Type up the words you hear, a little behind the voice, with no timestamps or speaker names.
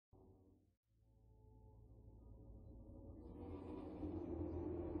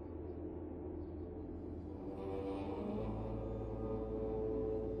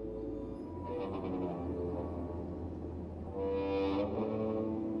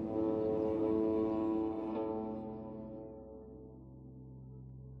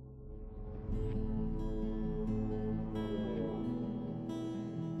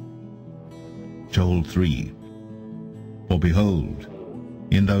Joel 3. For behold,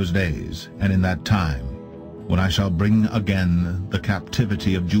 in those days and in that time, when I shall bring again the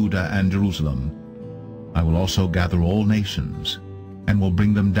captivity of Judah and Jerusalem, I will also gather all nations, and will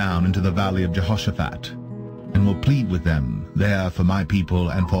bring them down into the valley of Jehoshaphat, and will plead with them there for my people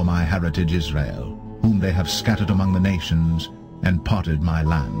and for my heritage Israel, whom they have scattered among the nations, and parted my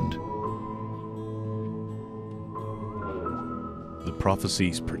land. The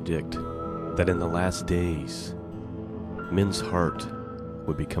prophecies predict that in the last days, men's heart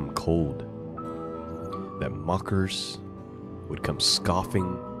would become cold, that mockers would come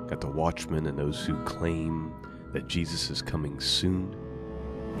scoffing at the watchmen and those who claim that Jesus is coming soon.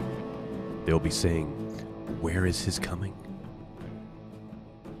 They'll be saying, "Where is his coming?"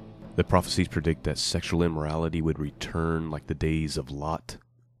 The prophecies predict that sexual immorality would return like the days of Lot.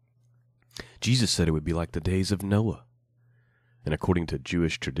 Jesus said it would be like the days of Noah. And according to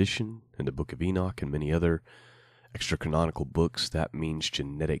Jewish tradition and the Book of Enoch and many other extra-canonical books, that means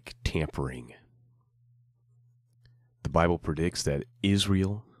genetic tampering. The Bible predicts that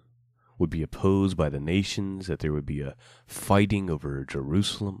Israel would be opposed by the nations, that there would be a fighting over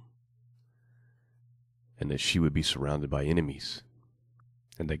Jerusalem, and that she would be surrounded by enemies,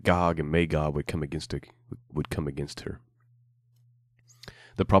 and that Gog and Magog would come against her.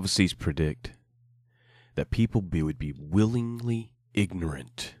 The prophecies predict that people would be willingly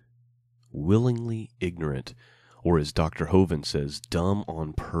ignorant, or as Dr. Hovind says, dumb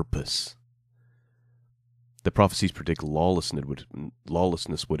on purpose. The prophecies predict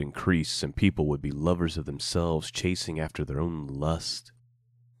lawlessness would increase, and people would be lovers of themselves, chasing after their own lust.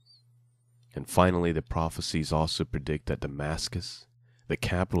 And finally, the prophecies also predict that Damascus, the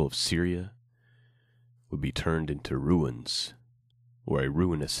capital of Syria, would be turned into ruins, or a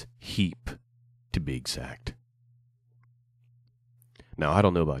ruinous heap, to be exact. Now, I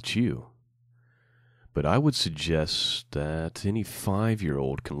don't know about you, but I would suggest that any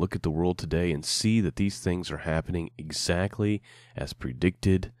 5-year-old can look at the world today and see that these things are happening exactly as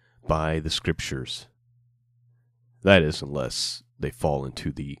predicted by the Scriptures. That is, unless they fall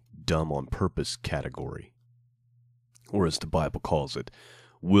into the dumb on purpose category, or as the Bible calls it,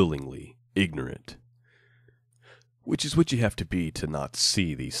 willingly ignorant, which is what you have to be to not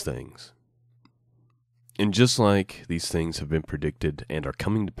see these things. And just like these things have been predicted and are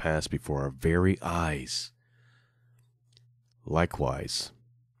coming to pass before our very eyes, likewise,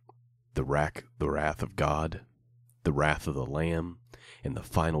 the wrath of God, the wrath of the Lamb, and the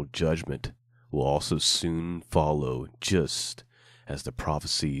final judgment will also soon follow, just as the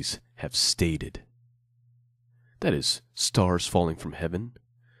prophecies have stated. That is, stars falling from heaven,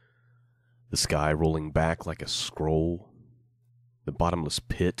 the sky rolling back like a scroll, the bottomless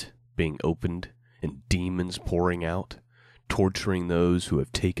pit being opened, and demons pouring out, torturing those who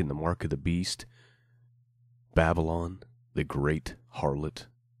have taken the mark of the beast. Babylon, the great harlot,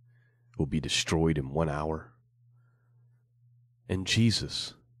 will be destroyed in 1 hour. And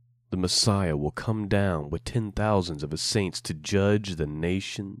Jesus, the Messiah, will come down with 10,000s of his saints to judge the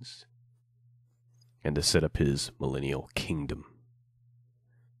nations and to set up his millennial kingdom.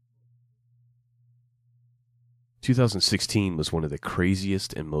 2016 was one of the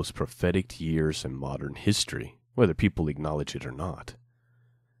craziest and most prophetic years in modern history, whether people acknowledge it or not.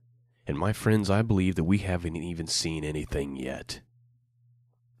 And my friends, I believe that we haven't even seen anything yet.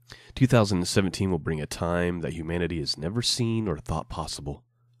 2017 will bring a time that humanity has never seen or thought possible.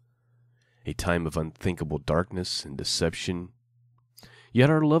 A time of unthinkable darkness and deception. Yet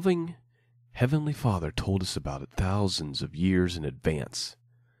our loving Heavenly Father told us about it thousands of years in advance.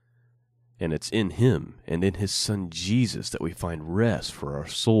 And it's in Him and in His Son Jesus that we find rest for our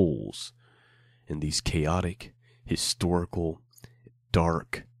souls in these chaotic, historical,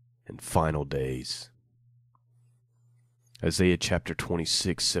 dark, and final days. Isaiah chapter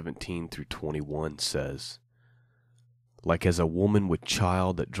 26, 17 through 21 says, "Like as a woman with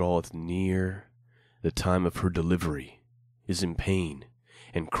child that draweth near the time of her delivery, is in pain,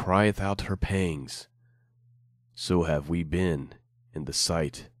 and crieth out her pangs, so have we been in the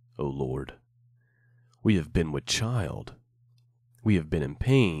sight, O Lord. We have been with child. We have been in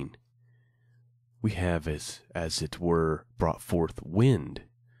pain. We have, as it were, brought forth wind.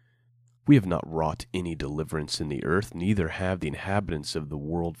 We have not wrought any deliverance in the earth, neither have the inhabitants of the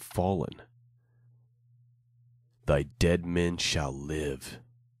world fallen. Thy dead men shall live.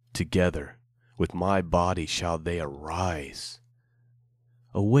 Together with my body shall they arise.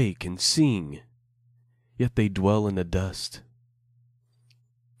 Awake and sing, yet they dwell in the dust.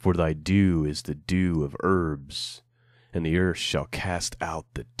 For thy dew is the dew of herbs, and the earth shall cast out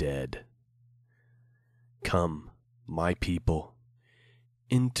the dead. Come, my people,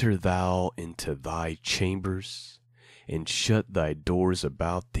 enter thou into thy chambers, and shut thy doors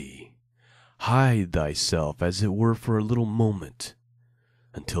about thee. Hide thyself as it were for a little moment,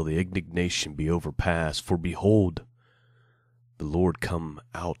 until the indignation be overpast. For behold, the Lord come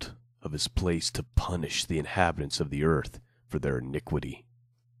out of his place to punish the inhabitants of the earth for their iniquity.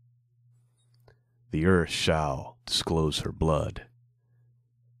 The earth shall disclose her blood,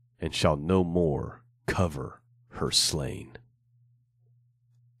 and shall no more cover her slain.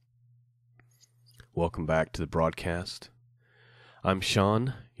 Welcome back to the broadcast. I'm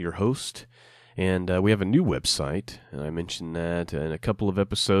Sean, your host, and we have a new website, and I mentioned that in a couple of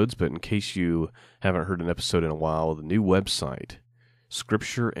episodes, but in case you haven't heard an episode in a while, the new website,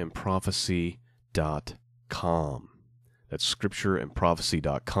 scriptureandprophecy.com. That's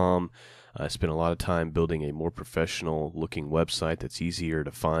scriptureandprophecy.com. I spent a lot of time building a more professional-looking website that's easier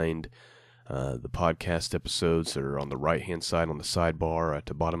to find. The podcast episodes that are on the right-hand side on the sidebar at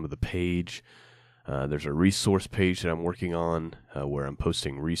the bottom of the page. There's a resource page that I'm working on where I'm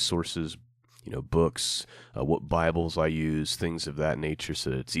posting resources, books, what Bibles I use, things of that nature,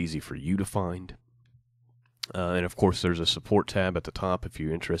 so that it's easy for you to find. And of course, there's a support tab at the top if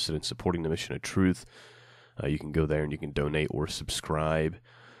you're interested in supporting the Mission of Truth. You can go there and you can donate or subscribe.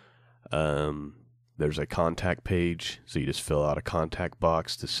 There's a contact page, so you just fill out a contact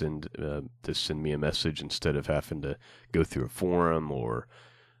box to send me a message instead of having to go through a forum or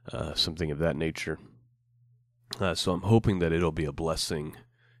something of that nature. So I'm hoping that it'll be a blessing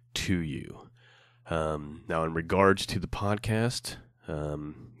to you. Now, in regards to the podcast,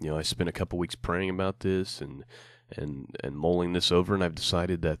 I spent a couple weeks praying about this and mulling this over, and I've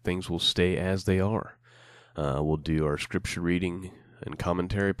decided that things will stay as they are. We'll do our scripture reading and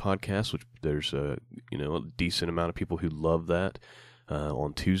commentary podcast, which there's a decent amount of people who love that,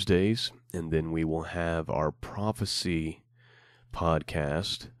 on Tuesdays, and then we will have our prophecy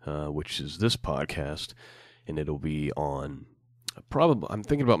podcast, which is this podcast, and it'll be on I'm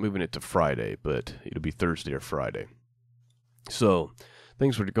thinking about moving it to Friday, but it'll be Thursday or Friday. So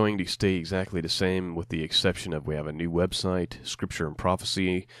things are going to stay exactly the same, with the exception of we have a new website, Scripture and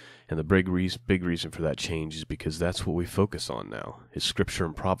Prophecy, and the big reason for that change is because that's what we focus on now, is Scripture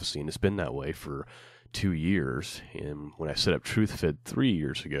and Prophecy, and it's been that way for 2 years. And when I set up TruthFed 3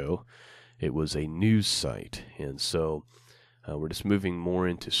 years ago, it was a news site, and so we're just moving more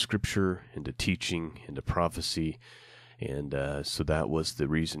into Scripture, into teaching, into prophecy, and so that was the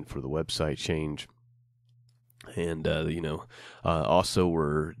reason for the website change. And, also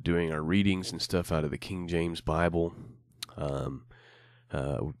we're doing our readings and stuff out of the King James Bible.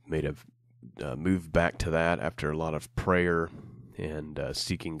 Made a move back to that after a lot of prayer and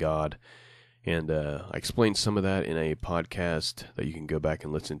seeking God. And I explained some of that in a podcast that you can go back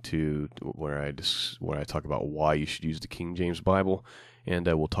and listen to, where I talk about why you should use the King James Bible. And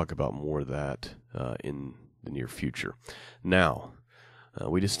we'll talk about more of that in the near future. Now,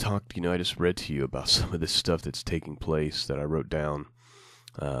 we just talked, I just read to you about some of this stuff that's taking place that I wrote down,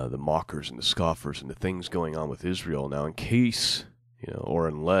 the mockers and the scoffers and the things going on with Israel. Now, in case, or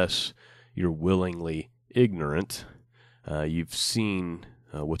unless you're willingly ignorant, you've seen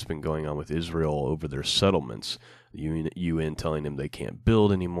what's been going on with Israel over their settlements. The UN telling them they can't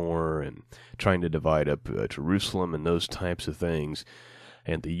build anymore and trying to divide up Jerusalem and those types of things.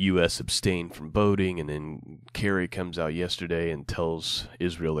 And the U.S. abstained from voting, and then Kerry comes out yesterday and tells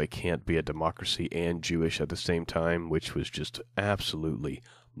Israel they can't be a democracy and Jewish at the same time, which was just absolutely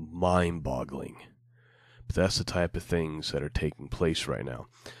mind-boggling. But that's the type of things that are taking place right now.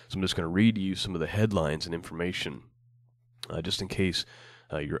 So I'm just going to read you some of the headlines and information, just in case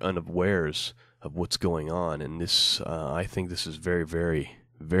you're unawares of what's going on. And this, I think this is very, very,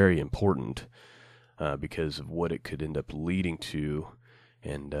 very important because of what it could end up leading to.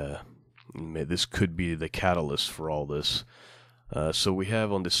 And this could be the catalyst for all this. So we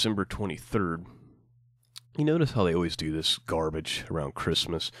have on December 23rd, you notice how they always do this garbage around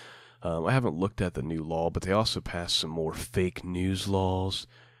Christmas. I haven't looked at the new law, but they also passed some more fake news laws,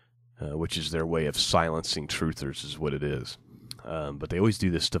 which is their way of silencing truthers is what it is. But they always do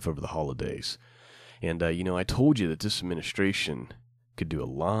this stuff over the holidays. And, I told you that this administration could do a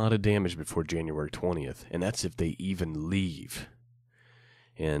lot of damage before January 20th, and that's if they even leave.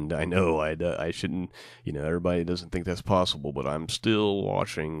 And I know I shouldn't, everybody doesn't think that's possible, but I'm still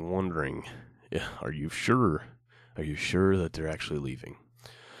wondering, are you sure? Are you sure that they're actually leaving?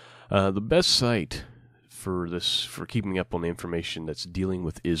 The best site for keeping up on the information that's dealing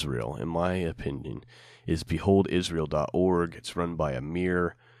with Israel, in my opinion, is beholdisrael.org. It's run by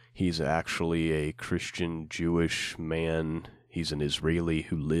Amir. He's actually a Christian Jewish man. He's an Israeli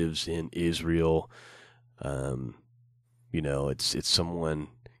who lives in Israel. It's someone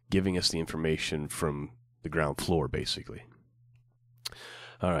giving us the information from the ground floor, basically.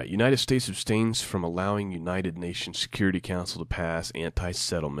 All right, United States abstains from allowing United Nations Security Council to pass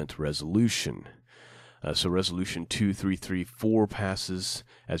anti-settlement resolution. So Resolution 2334 passes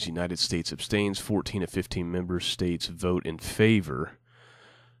as United States abstains. 14 of 15 member states vote in favor.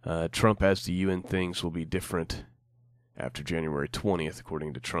 Trump, as the UN things will be different after January 20th,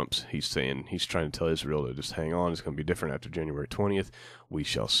 according to Trump. He's saying he's trying to tell Israel to just hang on. It's going to be different after January 20th. We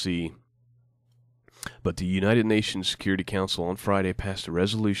shall see. But the United Nations Security Council on Friday passed a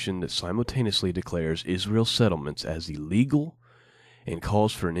resolution that simultaneously declares Israel settlements as illegal and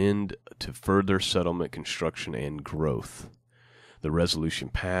calls for an end to further settlement construction and growth. The resolution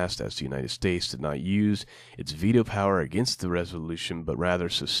passed as the United States did not use its veto power against the resolution, but rather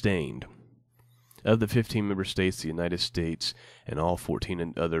sustained. Of the 15 member states, the United States and all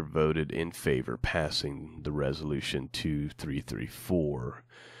 14 other voted in favor, passing the resolution 2334.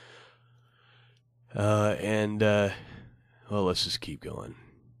 Well, let's just keep going.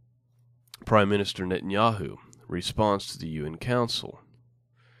 Prime Minister Netanyahu responds to the UN Council.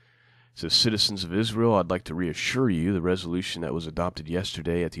 It says, citizens of Israel, I'd like to reassure you the resolution that was adopted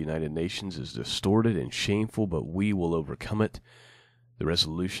yesterday at the United Nations is distorted and shameful, but we will overcome it. The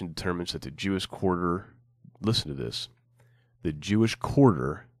resolution determines that the Jewish quarter, listen to this, the Jewish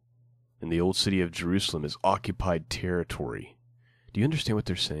quarter in the old city of Jerusalem is occupied territory. Do you understand what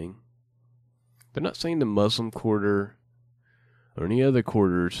they're saying? They're not saying the Muslim quarter or any other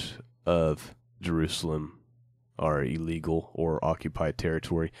quarters of Jerusalem are illegal or occupied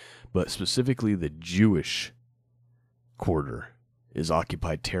territory, but specifically the Jewish quarter is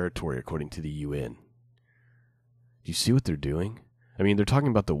occupied territory according to the UN. Do you see what they're doing? I mean, they're talking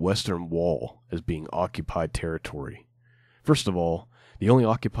about the Western Wall as being occupied territory. First of all, the only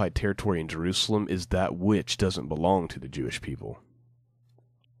occupied territory in Jerusalem is that which doesn't belong to the Jewish people.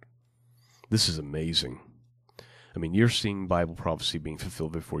 This is amazing. I mean, you're seeing Bible prophecy being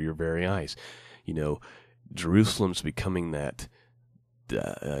fulfilled before your very eyes. Jerusalem's becoming that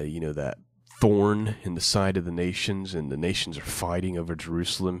thorn in the side of the nations, and the nations are fighting over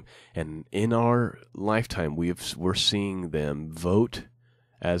Jerusalem. And in our lifetime, we're seeing them vote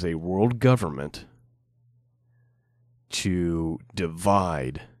as a world government to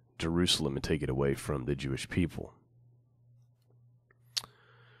divide Jerusalem and take it away from the Jewish people,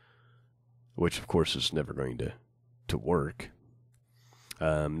 which, of course, is never going to work.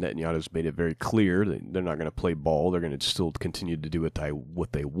 Netanyahu's made it very clear that they're not going to play ball. They're going to still continue to do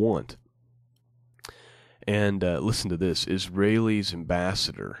what they want. And listen to this. Israel's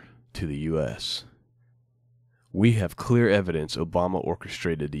ambassador to the U.S. We have clear evidence Obama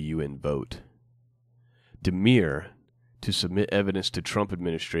orchestrated the UN vote. Demir, to submit evidence to Trump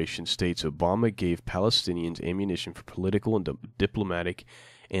administration, states Obama gave Palestinians ammunition for political and diplomatic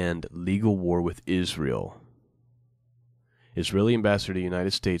and legal war with Israel. Israeli ambassador to the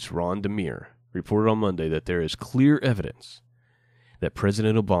United States Ron Demir reported on Monday that there is clear evidence that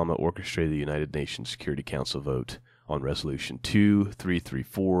President Obama orchestrated the United Nations Security Council vote on Resolution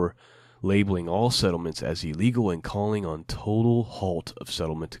 2334, labeling all settlements as illegal and calling on total halt of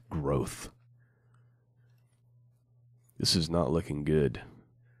settlement growth. This is not looking good.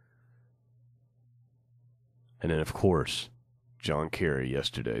 And then, of course, John Kerry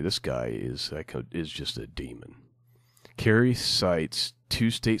yesterday. This guy is just a demon. Kerry cites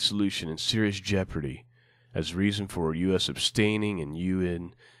two-state solution in serious jeopardy as reason for U.S. abstaining and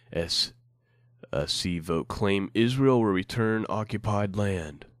UNSC vote. Claim Israel will return occupied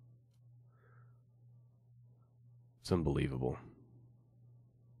land. It's unbelievable.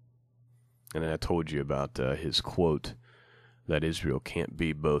 And I told you about his quote that Israel can't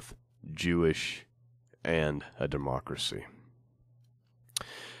be both Jewish and a democracy.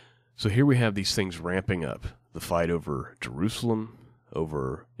 So here we have these things ramping up. The fight over Jerusalem,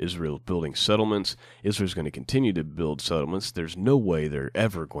 over Israel building settlements. Israel's going to continue to build settlements. There's no way they're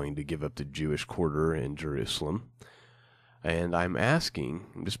ever going to give up the Jewish quarter in Jerusalem. And I'm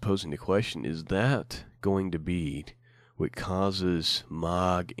just posing the question, is that going to be what causes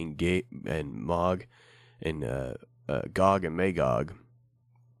Gog and Magog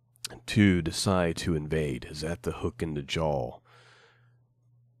to decide to invade? Is that the hook in the jaw?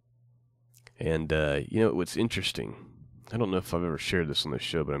 And, what's interesting, I don't know if I've ever shared this on the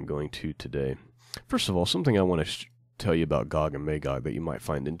show, but I'm going to today. First of all, something I want to tell you about Gog and Magog that you might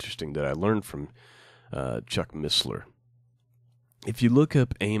find interesting that I learned from Chuck Missler. If you look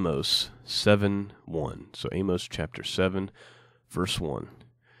up Amos 7:1, so Amos chapter 7, verse 1,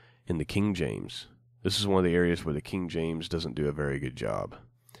 in the King James, this is one of the areas where the King James doesn't do a very good job.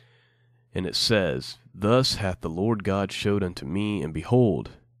 And it says, Thus hath the Lord God showed unto me, and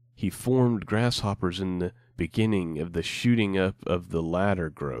behold, he formed grasshoppers in the beginning of the shooting up of the latter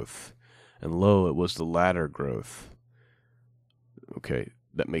growth. And lo, it was the latter growth. Okay,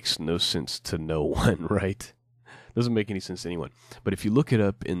 that makes no sense to no one, right? Doesn't make any sense to anyone. But if you look it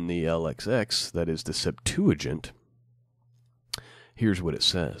up in the LXX, that is the Septuagint, here's what it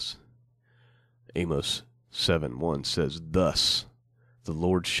says. Amos 7:1 says, Thus the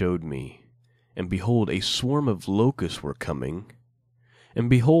Lord showed me, and behold, a swarm of locusts were coming, and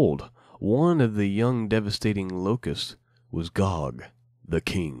behold, one of the young devastating locusts was Gog, the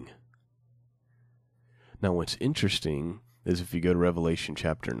king. Now what's interesting is if you go to Revelation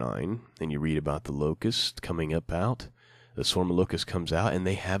chapter 9, and you read about the locusts coming up out, the swarm of locusts comes out, and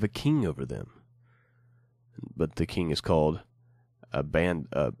they have a king over them. But the king is called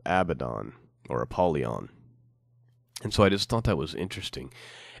Abaddon, or Apollyon. And so I just thought that was interesting.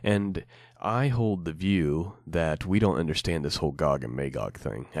 And I hold the view that we don't understand this whole Gog and Magog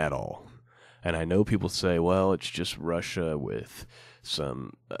thing at all. And I know people say, well, it's just Russia with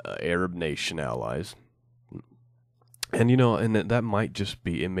some Arab nation allies. And, and that might just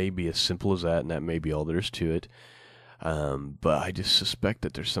be, it may be as simple as that, and that may be all there is to it. But I just suspect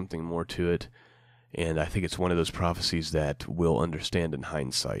that there's something more to it. And I think it's one of those prophecies that we'll understand in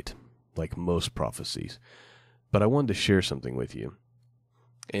hindsight, like most prophecies. But I wanted to share something with you.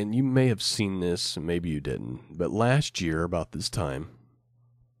 And you may have seen this, and maybe you didn't. But last year, about this time,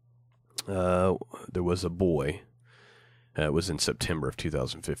 there was a boy. It was in September of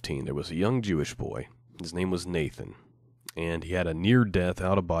 2015. There was a young Jewish boy. His name was Nathan. And he had a near-death,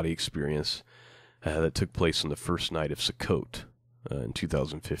 out-of-body experience that took place on the first night of Sukkot in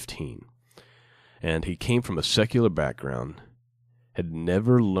 2015. And he came from a secular background, had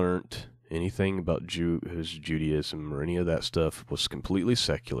never learnt anything about his Judaism or any of that stuff, was completely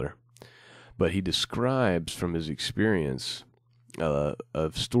secular. But he describes from his experience a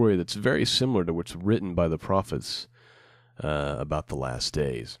story that's very similar to what's written by the prophets about the last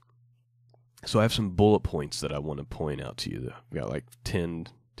days. So I have some bullet points that I want to point out to you. I've got like 10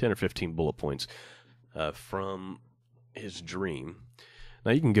 or 15 bullet points from his dream.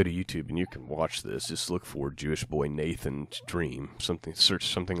 Now you can go to YouTube and you can watch this. Just look for Jewish boy Nathan's dream. Search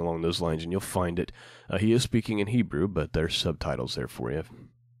something along those lines and you'll find it. He is speaking in Hebrew, but there's subtitles there for you.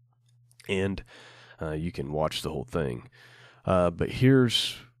 And you can watch the whole thing. But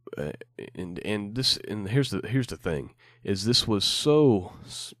here's here's the thing, is this was so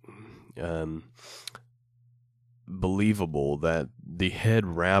believable that the head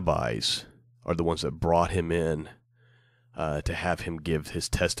rabbis are the ones that brought him in to have him give his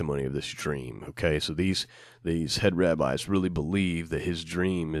testimony of this dream. Okay, so these head rabbis really believe that his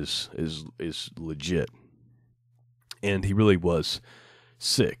dream is legit, and he really was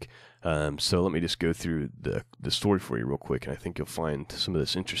sick. So let me just go through the story for you real quick, and I think you'll find some of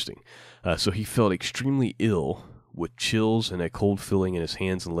this interesting. So he felt extremely ill, with chills and a cold feeling in his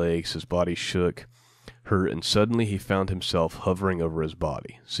hands and legs. His body shook, hurt, and suddenly he found himself hovering over his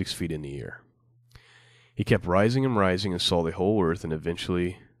body, 6 feet in the air. He kept rising and saw the whole earth, and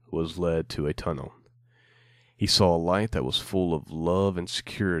eventually was led to a tunnel. He saw a light that was full of love and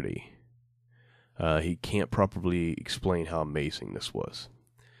security. He can't properly explain how amazing this was.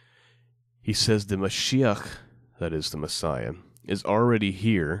 He says the Mashiach, that is the Messiah, is already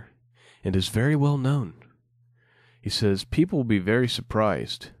here and is very well known. He says people will be very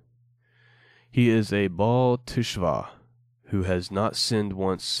surprised. He is a Baal Tishva who has not sinned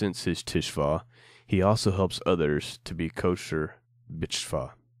once since his Tishva. He also helps others to be kosher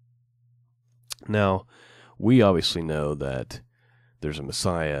b'tshva. Now, we obviously know that there's a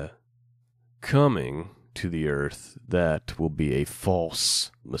Messiah coming to the earth that will be a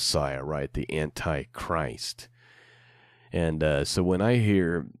false Messiah, right? The Antichrist. And so when I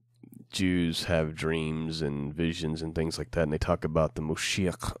hear Jews have dreams and visions and things like that, and they talk about the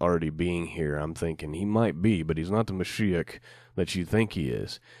Mashiach already being here, I'm thinking he might be, but he's not the Mashiach that you think he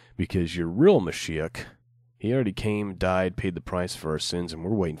is, because your real Mashiach, he already came, died, paid the price for our sins, and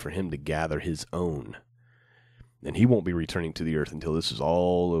we're waiting for him to gather his own. And he won't be returning to the earth until this is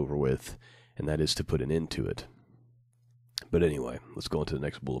all over with, and that is to put an end to it. But anyway, let's go on to the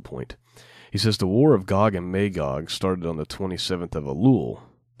next bullet point. He says the war of Gog and Magog started on the 27th of Elul,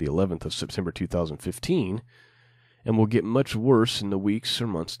 the 11th of September 2015, and will get much worse in the weeks or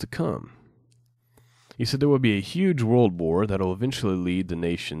months to come. He said there will be a huge world war that will eventually lead the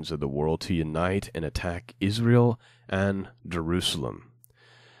nations of the world to unite and attack Israel and Jerusalem.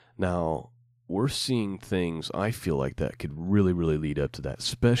 Now, we're seeing things, I feel like, that could really, really lead up to that,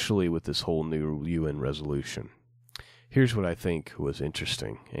 especially with this whole new UN resolution. here's what I think was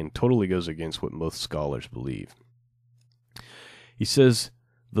interesting and totally goes against what most scholars believe. He says,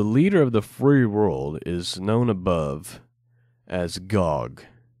 the leader of the free world is known above as Gog.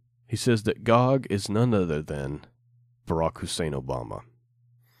 He says that Gog is none other than Barack Hussein Obama.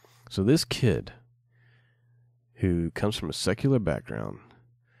 So this kid, who comes from a secular background,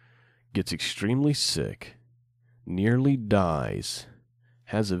 gets extremely sick, nearly dies,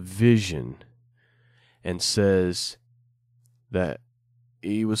 has a vision, and says that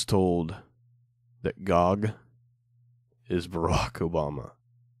he was told that Gog is Barack Obama.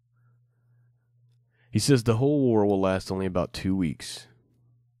 He says the whole war will last only about 2 weeks.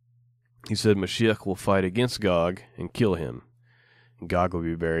 He said Mashiach will fight against Gog and kill him, and Gog will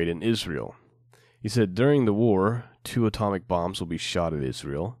be buried in Israel. He said during the war, 2 atomic bombs will be shot at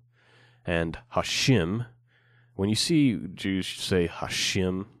Israel, and Hashem, when you see Jews say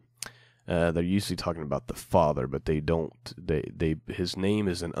Hashem, they're usually talking about the Father, but they don't. His name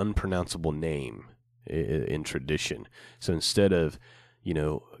is an unpronounceable name in tradition. So instead of,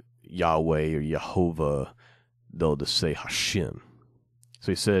 Yahweh or Yehovah, they'll just say Hashem.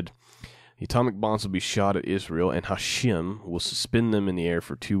 So he said the atomic bombs will be shot at Israel, and Hashem will suspend them in the air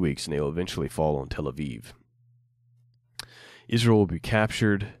for 2 weeks, and they will eventually fall on Tel Aviv. Israel will be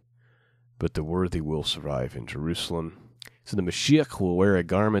captured, but the worthy will survive in Jerusalem. So the Mashiach will wear a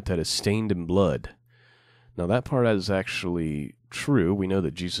garment that is stained in blood. Now that part is actually true. We know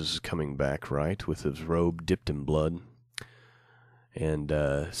that Jesus is coming back, right, with his robe dipped in blood. And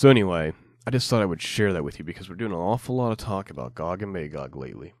so anyway, I just thought I would share that with you because we're doing an awful lot of talk about Gog and Magog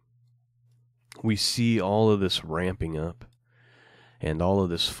lately. We see all of this ramping up and all of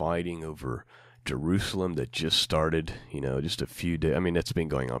this fighting over Jerusalem that just started, just a few days. I mean, it's been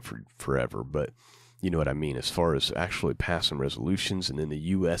going on for forever, but you know what I mean, as far as actually passing resolutions and then the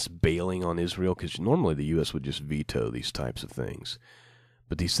U.S. bailing on Israel, because normally the U.S. would just veto these types of things.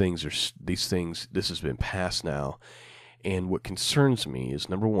 But this has been passed now. And what concerns me is,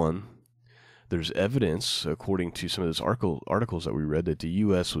 number one, there's evidence, according to some of those articles that we read, that the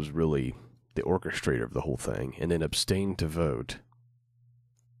U.S. was really the orchestrator of the whole thing and then abstained to vote.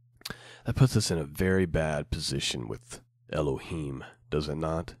 That puts us in a very bad position with Elohim, does it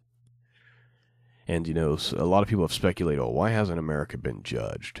not? And, a lot of people have speculated, why hasn't America been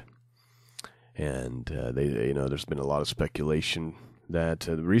judged? And, there's been a lot of speculation that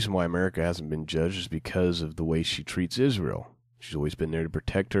the reason why America hasn't been judged is because of the way she treats Israel. She's always been there to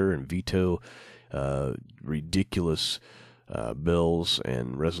protect her and veto ridiculous bills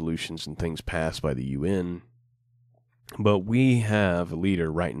and resolutions and things passed by the UN. But we have a leader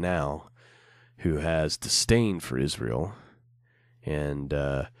right now who has disdain for Israel, and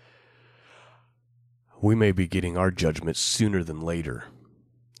we may be getting our judgment sooner than later,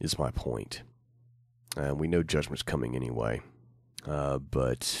 is my point. We know judgment's coming anyway.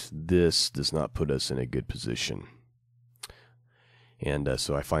 But this does not put us in a good position. And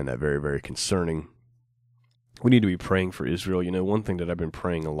so I find that very, very concerning. We need to be praying for Israel. One thing that I've been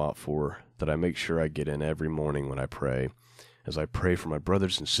praying a lot for, that I make sure I get in every morning when I pray, is I pray for my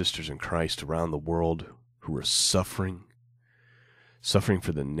brothers and sisters in Christ around the world who are suffering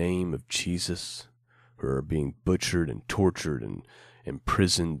for the name of Jesus, who are being butchered and tortured and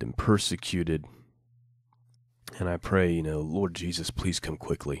imprisoned and persecuted. And I pray, Lord Jesus, please come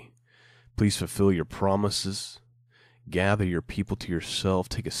quickly. Please fulfill your promises. Gather your people to yourself.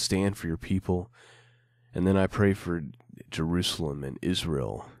 Take a stand for your people. And then I pray for Jerusalem and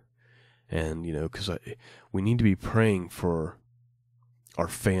Israel. And, because we need to be praying for our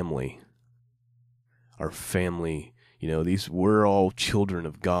family. Our family, we're all children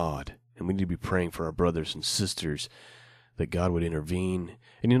of God. And we need to be praying for our brothers and sisters, that God would intervene.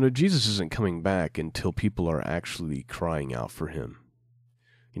 And, Jesus isn't coming back until people are actually crying out for him.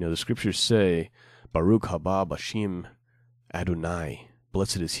 The scriptures say, Baruch haba b'shem Adonai.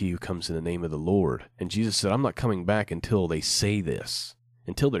 Blessed is he who comes in the name of the Lord. And Jesus said, I'm not coming back until they say this,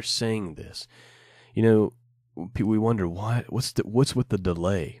 until they're saying this. We wonder, what's with the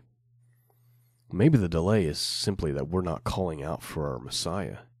delay? Maybe the delay is simply that we're not calling out for our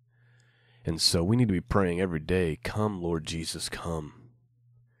Messiah. And so we need to be praying every day, come, Lord Jesus, come.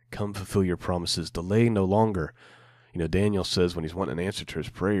 Come fulfill your promises. Delay no longer. Daniel says when he's wanting an answer to his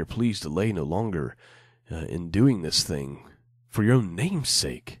prayer, please delay no longer in doing this thing for your own name's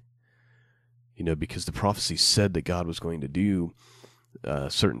sake. Because the prophecy said that God was going to do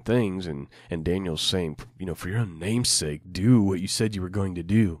certain things, and Daniel's saying, for your own name's sake, do what you said you were going to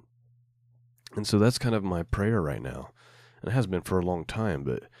do. And so that's kind of my prayer right now. And it has been for a long time,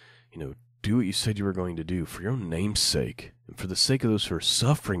 but, do what you said you were going to do for your own name's sake, and for the sake of those who are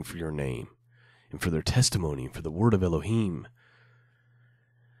suffering for your name, and for their testimony, and for the word of Elohim.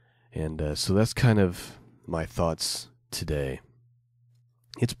 And so that's kind of my thoughts today.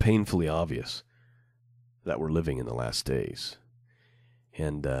 It's painfully obvious that we're living in the last days.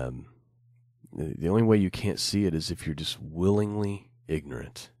 And the only way you can't see it is if you're just willingly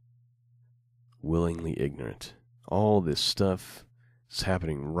ignorant. Willingly ignorant. All this stuff is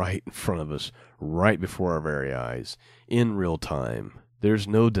happening right in front of us, right before our very eyes, in real time. There's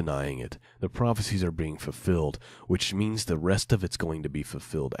no denying it. The prophecies are being fulfilled, which means the rest of it's going to be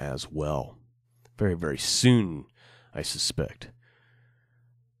fulfilled as well. Very, very soon, I suspect.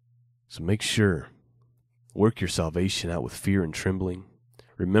 So make sure, work your salvation out with fear and trembling.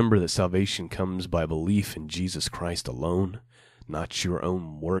 Remember that salvation comes by belief in Jesus Christ alone, not your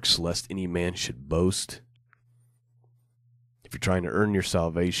own works, lest any man should boast. If you're trying to earn your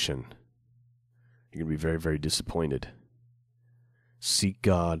salvation, you're going to be very, very disappointed. Seek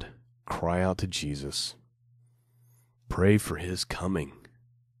God, cry out to Jesus, pray for His coming.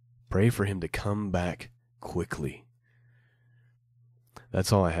 Pray for Him to come back quickly.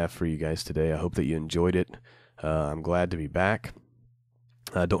 That's all I have for you guys today. I hope that you enjoyed it. I'm glad to be back.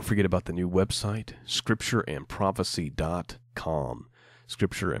 Don't forget about the new website, scriptureandprophecy.com.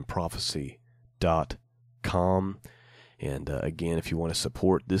 Scriptureandprophecy.com. And again, if you want to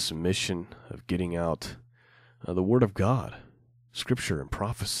support this mission of getting out the Word of God, Scripture and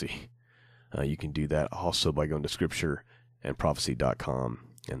Prophecy, you can do that also by going to scriptureandprophecy.com,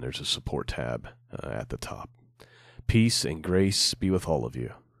 and there's a support tab at the top. Peace and grace be with all of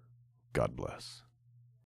you. God bless.